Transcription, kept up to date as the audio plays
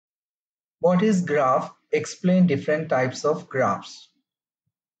What is graph? Explain different types of graphs.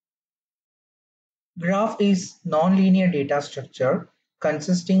 Graph is nonlinear data structure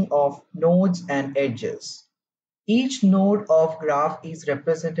consisting of nodes and edges. Each node of graph is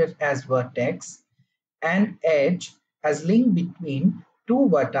represented as vertex and edge as link between two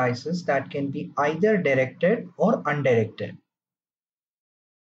vertices that can be either directed or undirected.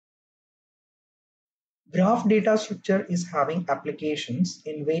 Graph data structure is having applications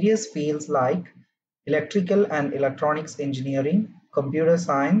in various fields like electrical and electronics engineering, computer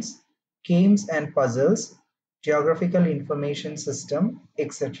science, games and puzzles, geographical information system,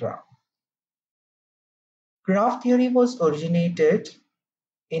 etc. Graph theory was originated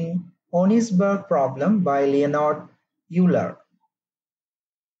in Onigsberg problem by Leonhard Euler.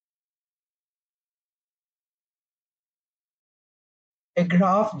 A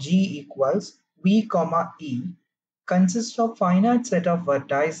graph G equals V, E consists of finite set of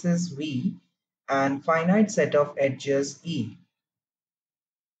vertices V and finite set of edges E.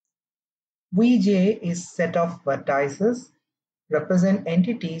 Vj is set of vertices represent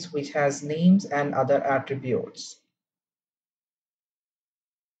entities which has names and other attributes.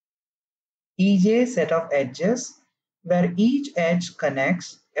 Ej set of edges where each edge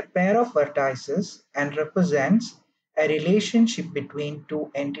connects a pair of vertices and represents a relationship between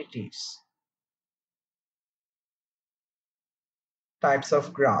two entities. Types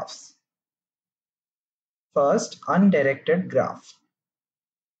of graphs. First, undirected graph.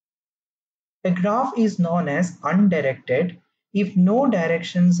 A graph is known as undirected if no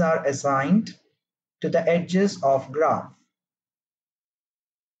directions are assigned to the edges of graph.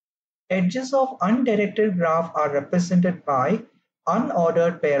 Edges of undirected graph are represented by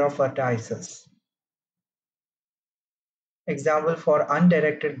unordered pair of vertices. Example for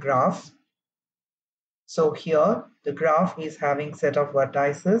undirected graph. So here the graph is having set of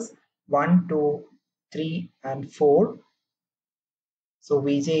vertices 1, 2, 3 and 4. So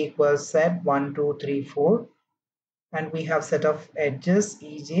Vj equals set 1, 2, 3, 4 and we have set of edges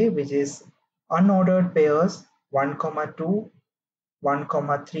Ej which is unordered pairs 1, 2,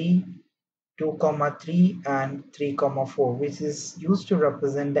 1, 3, 2, 3 and 3, 4 which is used to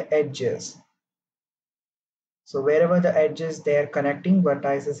represent the edges. So wherever the edges they are connecting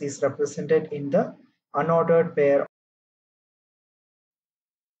vertices is represented in the unordered pair.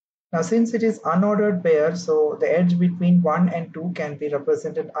 Now since it is unordered pair, so the edge between 1 and 2 can be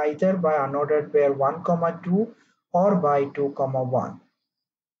represented either by unordered pair 1, 2 or by 2, 1.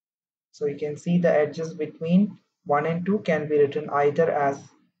 So you can see the edges between 1 and 2 can be written either as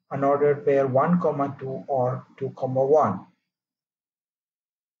unordered pair 1, 2 or 2, 1.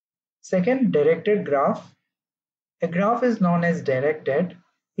 Second, directed graph. A graph is known as directed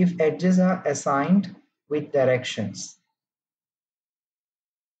if edges are assigned with directions.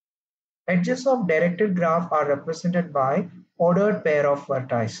 Edges of directed graph are represented by ordered pair of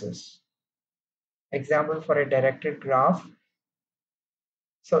vertices. Example for a directed graph.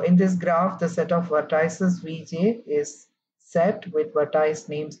 So in this graph, the set of vertices Vj is set with vertice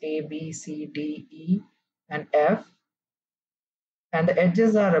names A, B, C, D, E, and F. And the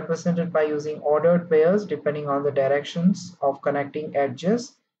edges are represented by using ordered pairs depending on the directions of connecting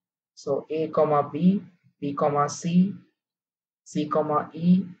edges. So A, B, B, C, C,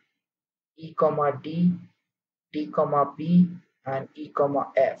 E, E, D, D, B, and E,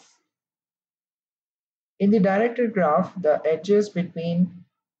 F. In the directed graph, the edges between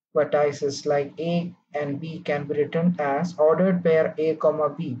vertices like A and B can be written as ordered pair A,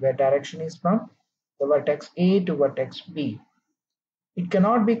 B, where direction is from the vertex A to vertex B. It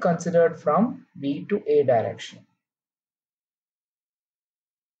cannot be considered from B to A direction.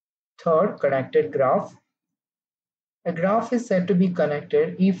 Third, connected graph. A graph is said to be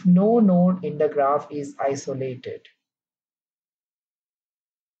connected if no node in the graph is isolated.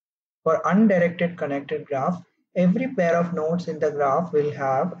 For undirected connected graph, every pair of nodes in the graph will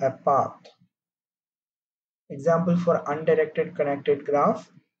have a path. Example for undirected connected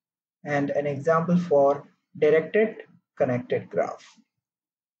graph and an example for directed connected graph.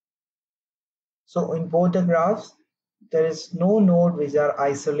 So in both the graphs, there is no node which are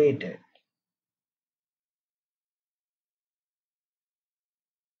isolated.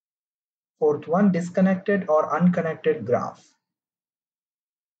 Fourth one, disconnected or unconnected graph.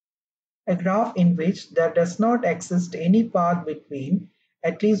 A graph in which there does not exist any path between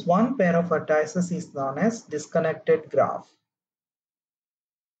at least one pair of vertices is known as disconnected graph.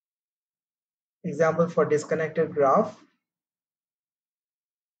 Example for disconnected graph.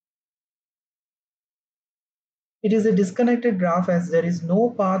 It is a disconnected graph as there is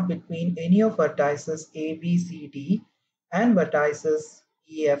no path between any of vertices A, B, C, D and vertices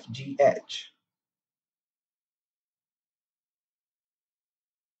E, F, G, H.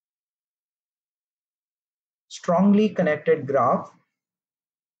 Strongly connected graph.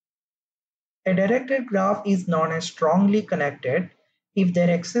 A directed graph is known as strongly connected if there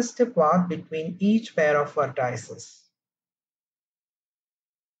exists a path between each pair of vertices.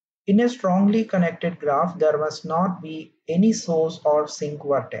 In a strongly connected graph, there must not be any source or sink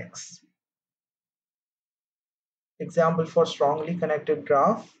vertex. Example for strongly connected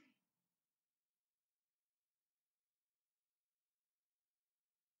graph.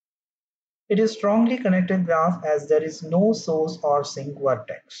 It is strongly connected graph as there is no source or sink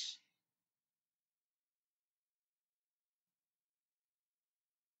vertex.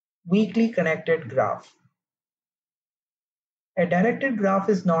 Weakly connected graph. A directed graph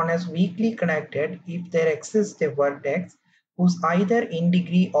is known as weakly connected if there exists a vertex whose either in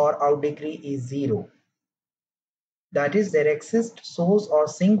degree or out degree is 0. That is, there exists source or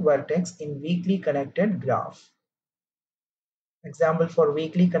sink vertex in weakly connected graph. Example for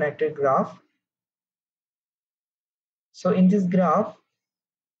weakly connected graph. So in this graph,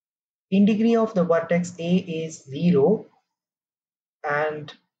 in degree of the vertex A is 0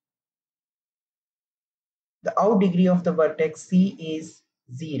 and the out degree of the vertex C is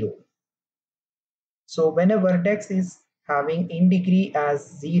 0. So when a vertex is having in degree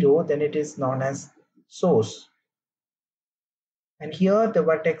as 0, then it is known as source. And here the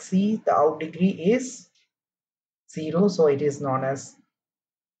vertex C, the out degree is 0, so it is known as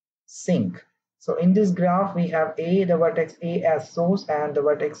sink. So in this graph, we have A, the vertex A as source and the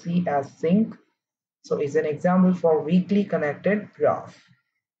vertex C as sink. So it's an example for weakly connected graph.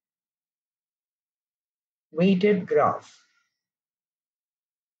 Weighted graph.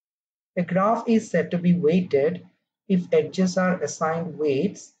 A graph is said to be weighted if edges are assigned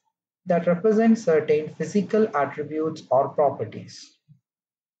weights that represent certain physical attributes or properties.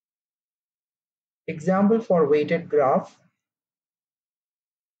 Example for weighted graph.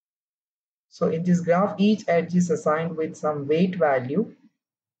 So in this graph, each edge is assigned with some weight value.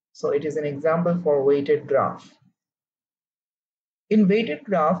 So it is an example for weighted graph. In weighted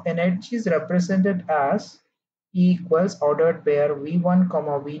graph, an edge is represented as E equals ordered pair V1,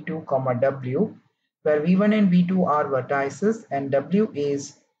 V2, W, where V1 and V2 are vertices and W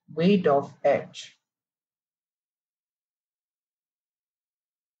is weight of edge.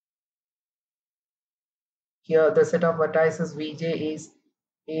 Here the set of vertices Vj is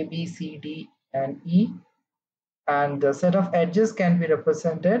A, B, C, D and E, and the set of edges can be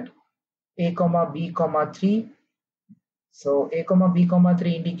represented A, B, 3. So A, B,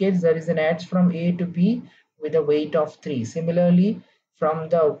 3 indicates there is an edge from A to B with a weight of 3. Similarly, from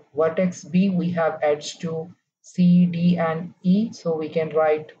the vertex B, we have edge to C, D and E. So we can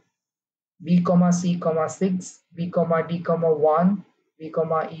write B, C, 6, B, D, 1, B,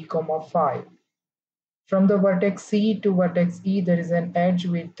 E, 5. From the vertex C to vertex E, there is an edge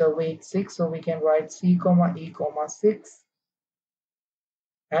with the weight 6. So we can write C, E, 6.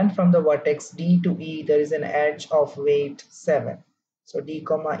 And from the vertex D to E, there is an edge of weight 7. So D,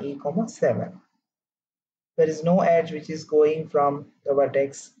 E, 7. There is no edge which is going from the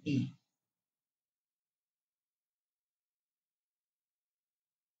vertex E.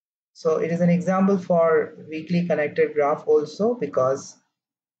 So it is an example for weakly connected graph also because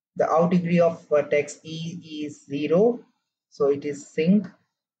the out degree of vertex E is 0. So it is sink,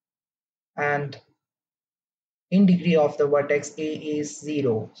 and in degree of the vertex A is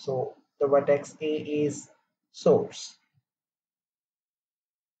 0. So the vertex A is source.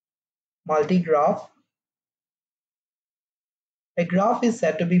 Multigraph. A graph is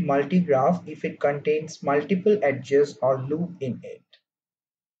said to be multigraph if it contains multiple edges or loop in it.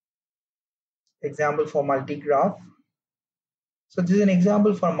 Example for multigraph. So this is an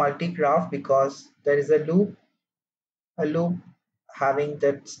example for multigraph because there is a loop having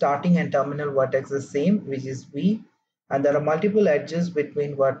the starting and terminal vertex the same, which is V, and there are multiple edges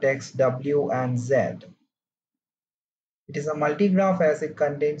between vertex W and Z. It is a multigraph as it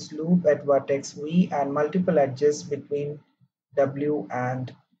contains loop at vertex V and multiple edges between W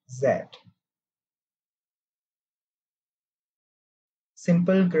and Z.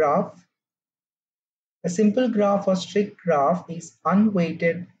 Simple graph. A simple graph or strict graph is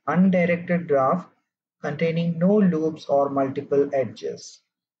unweighted, undirected graph containing no loops or multiple edges.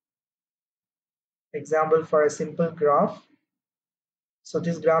 Example for a simple graph. So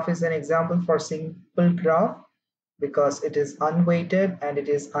this graph is an example for simple graph because it is unweighted and it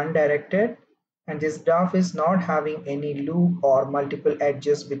is undirected, and this graph is not having any loop or multiple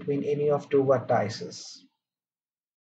edges between any of two vertices.